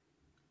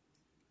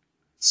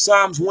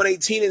 Psalms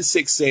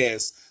 118:6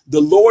 says,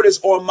 the Lord is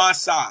on my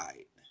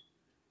side.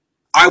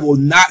 I will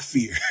not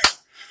fear.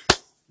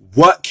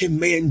 What can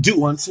man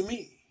do unto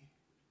me?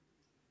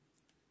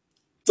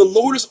 The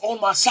Lord is on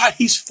my side.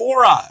 He's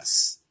for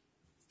us.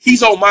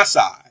 He's on my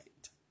side.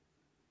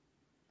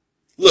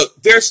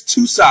 Look, there's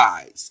two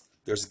sides.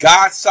 There's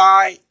God's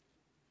side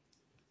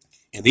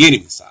and the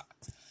enemy's side.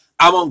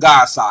 I'm on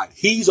God's side.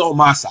 He's on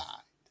my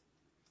side.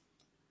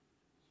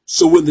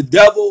 So when the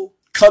devil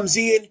comes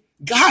in,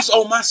 God's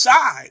on my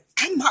side.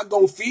 I'm not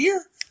going to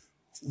fear.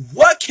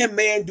 What can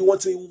man do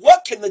unto me?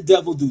 What can the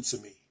devil do to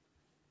me?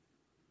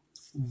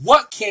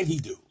 What can he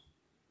do?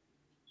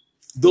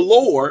 The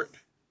Lord,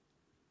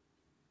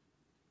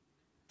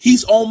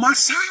 he's on my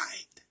side.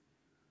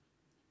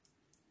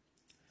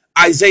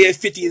 Isaiah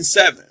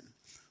 50:7.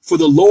 For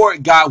the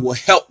Lord God will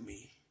help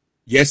me.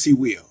 Yes, he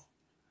will.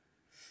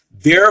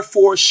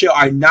 Therefore shall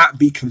I not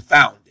be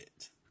confounded.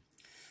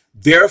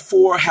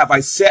 Therefore have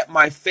I set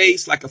my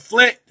face like a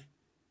flint,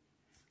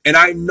 and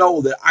I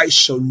know that I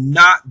shall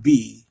not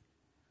be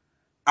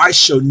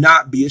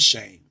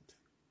ashamed.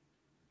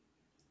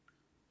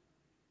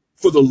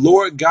 For the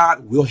Lord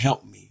God will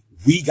help me.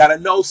 We got to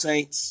know,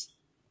 saints,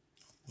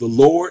 the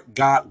Lord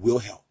God will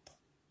help.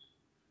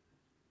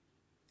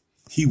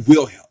 He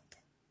will help.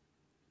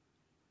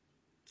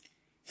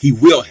 He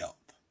will help.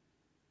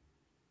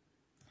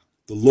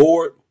 The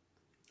Lord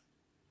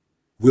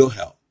will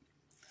help.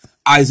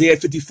 Isaiah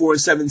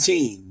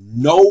 54:17.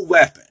 No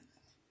weapon.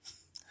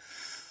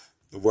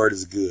 The word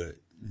is good.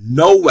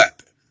 No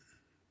weapon.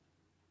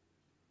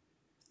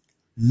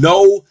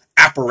 No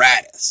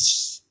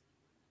apparatus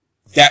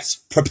that's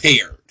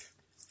prepared,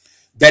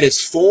 that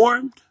is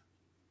formed.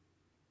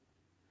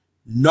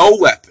 No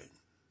weapon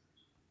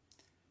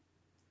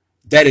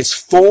that is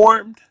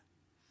formed,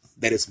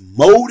 that is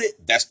molded,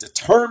 that's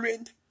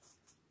determined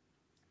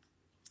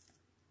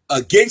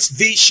against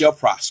thee shall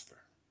prosper.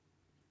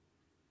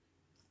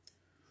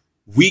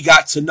 We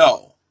got to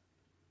know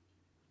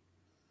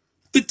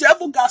the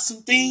devil got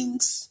some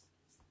things,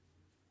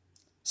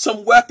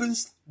 some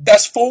weapons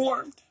that's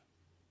formed.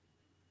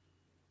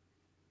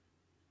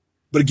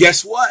 But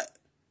guess what?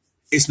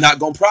 It's not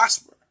going to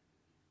prosper.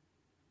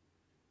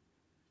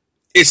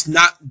 It's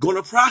not going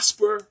to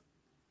prosper.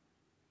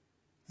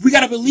 We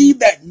got to believe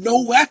that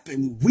no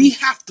weapon. We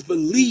have to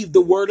believe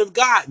the word of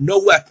God. No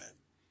weapon.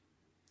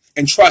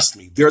 And trust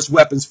me, there's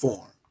weapons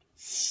formed.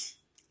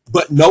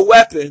 But no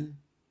weapon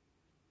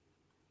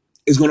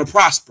is going to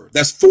prosper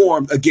that's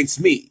formed against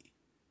me,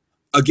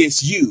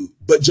 against you.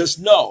 But just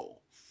know,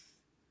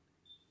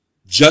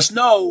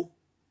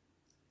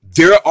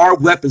 there are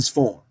weapons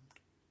formed.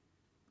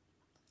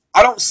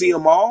 I don't see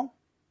them all,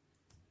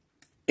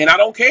 and I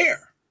don't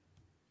care.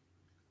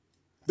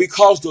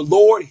 Because the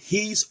Lord,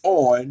 He's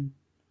on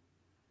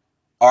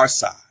our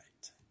side.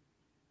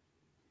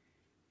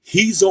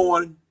 He's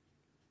on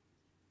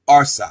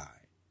our side.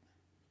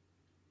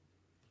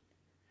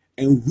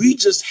 And we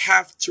just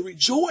have to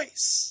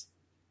rejoice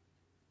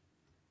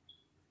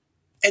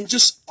and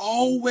just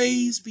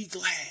always be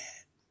glad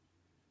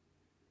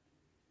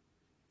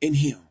in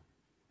Him.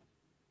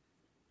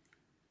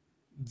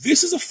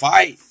 This is a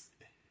fight.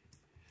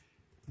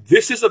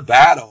 This is a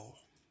battle.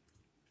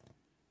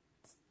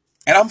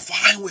 And I'm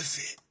fine with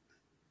it.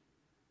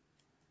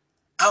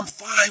 I'm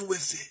fine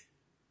with it.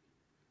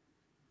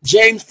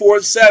 James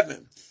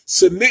 4:7.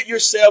 Submit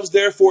yourselves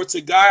therefore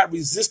to God.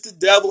 Resist the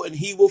devil and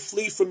he will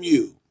flee from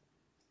you.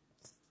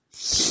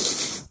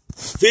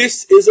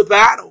 This is a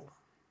battle.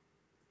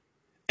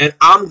 And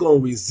I'm going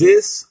to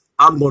resist.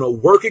 I'm going to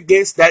work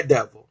against that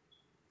devil.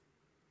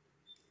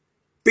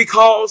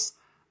 Because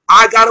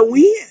I got to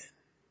win.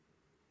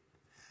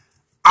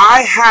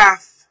 I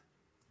have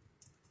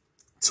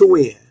to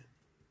win.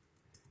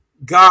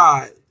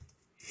 God,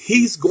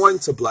 He's going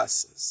to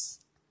bless us.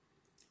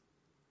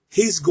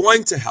 He's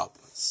going to help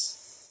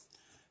us.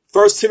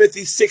 1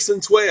 Timothy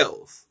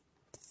 6:12.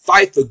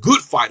 Fight the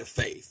good fight of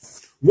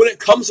faith. When it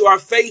comes to our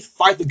faith,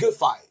 fight the good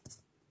fight.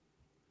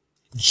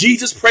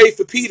 Jesus prayed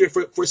for Peter,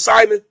 for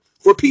Simon,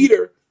 for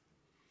Peter,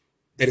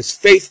 that his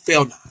faith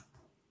fail not.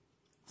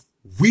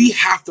 We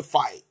have to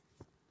fight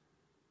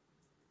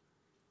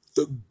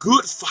the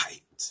good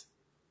fight.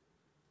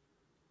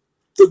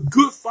 The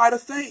good fight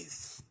of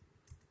faith.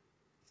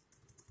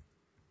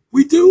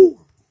 We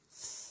do.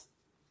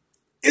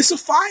 It's a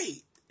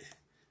fight.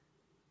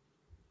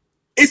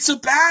 It's a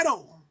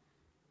battle.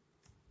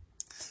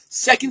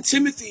 2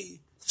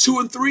 Timothy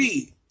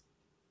 2:3.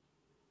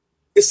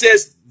 It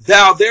says,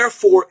 thou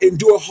therefore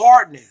endure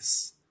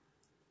hardness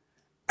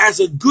as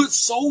a good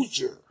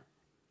soldier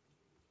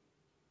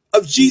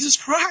of Jesus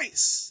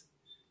Christ.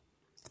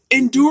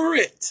 Endure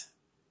it.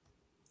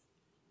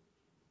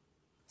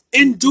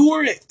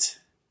 Endure it.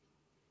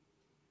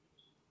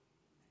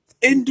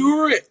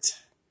 Endure it.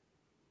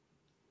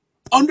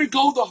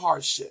 Undergo the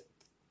hardship.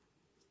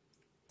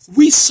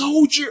 We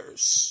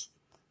soldiers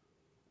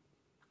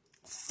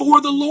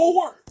for the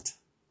Lord.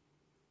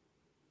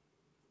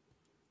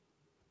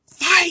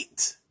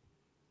 Fight.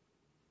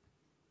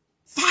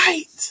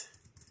 Fight.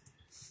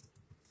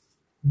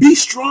 Be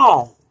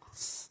strong.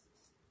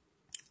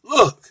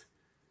 Look,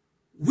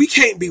 we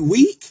can't be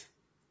weak.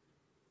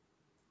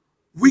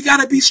 We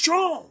got to be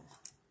strong.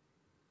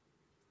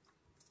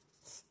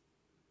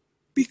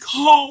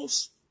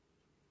 Because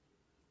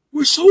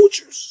we're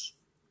soldiers.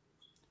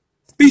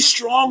 Be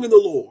strong in the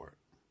Lord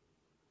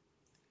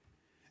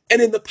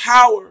and in the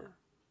power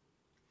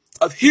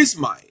of His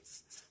might.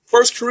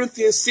 1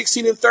 Corinthians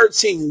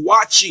 16:13.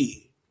 Watch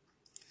ye.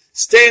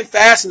 Stand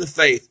fast in the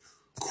faith.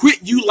 Quit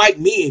you like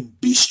men.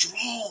 Be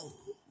strong.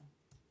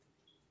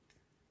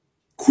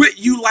 Quit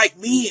you like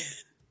men.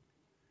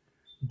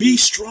 Be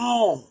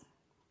strong.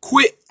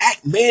 Quit,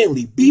 act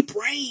manly. Be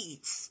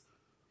brave.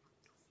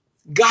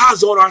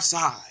 God's on our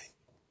side.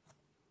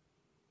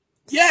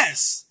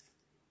 Yes.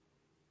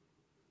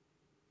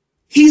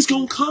 He's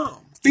going to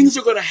come. Things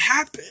are going to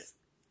happen.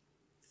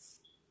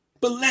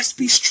 But let's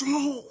be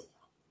strong.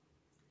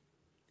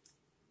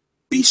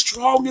 Be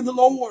strong in the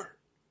Lord.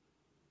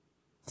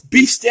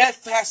 Be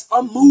steadfast,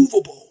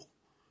 unmovable.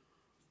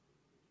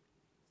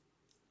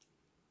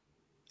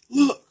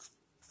 Look,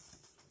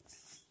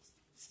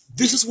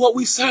 this is what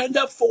we signed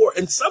up for.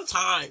 And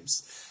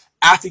sometimes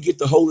after you get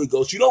the Holy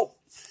Ghost, you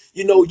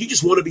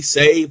just want to be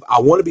saved.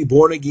 I want to be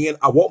born again.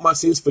 I want my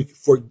sins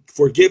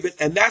forgiven.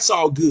 And that's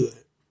all good.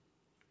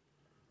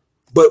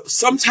 But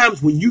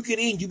sometimes when you get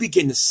in, you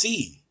begin to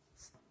see,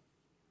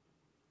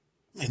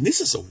 man,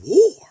 this is a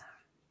war.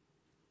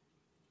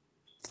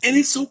 And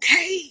it's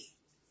okay.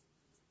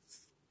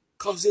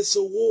 Because it's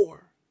a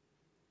war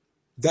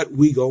that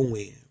we gonna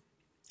win.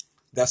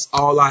 That's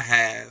all I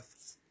have.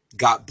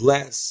 God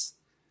bless.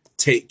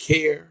 Take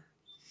care.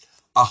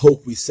 I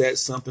hope we said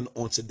something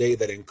on today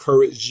that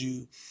encouraged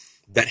you,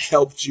 that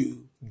helped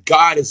you.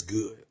 God is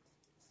good.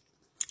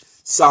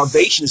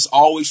 Salvation is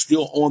always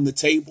still on the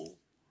table.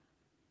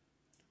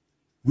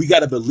 We got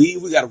to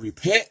believe. We got to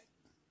repent.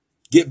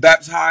 Get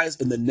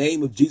baptized in the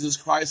name of Jesus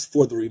Christ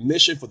for the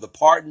remission, for the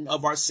pardon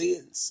of our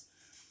sins,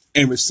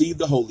 and receive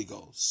the Holy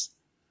Ghost.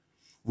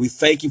 We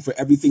thank Him for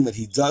everything that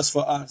He does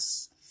for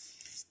us.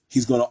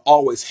 He's going to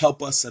always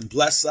help us and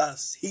bless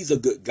us. He's a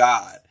good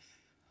God.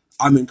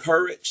 I'm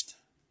encouraged.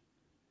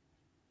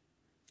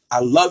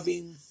 I love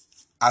Him.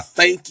 I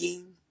thank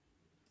Him.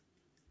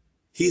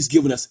 He's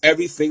given us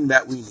everything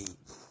that we need.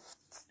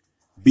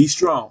 Be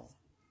strong.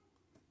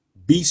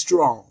 Be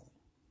strong.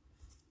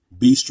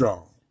 Be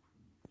strong.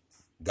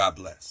 God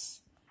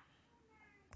bless.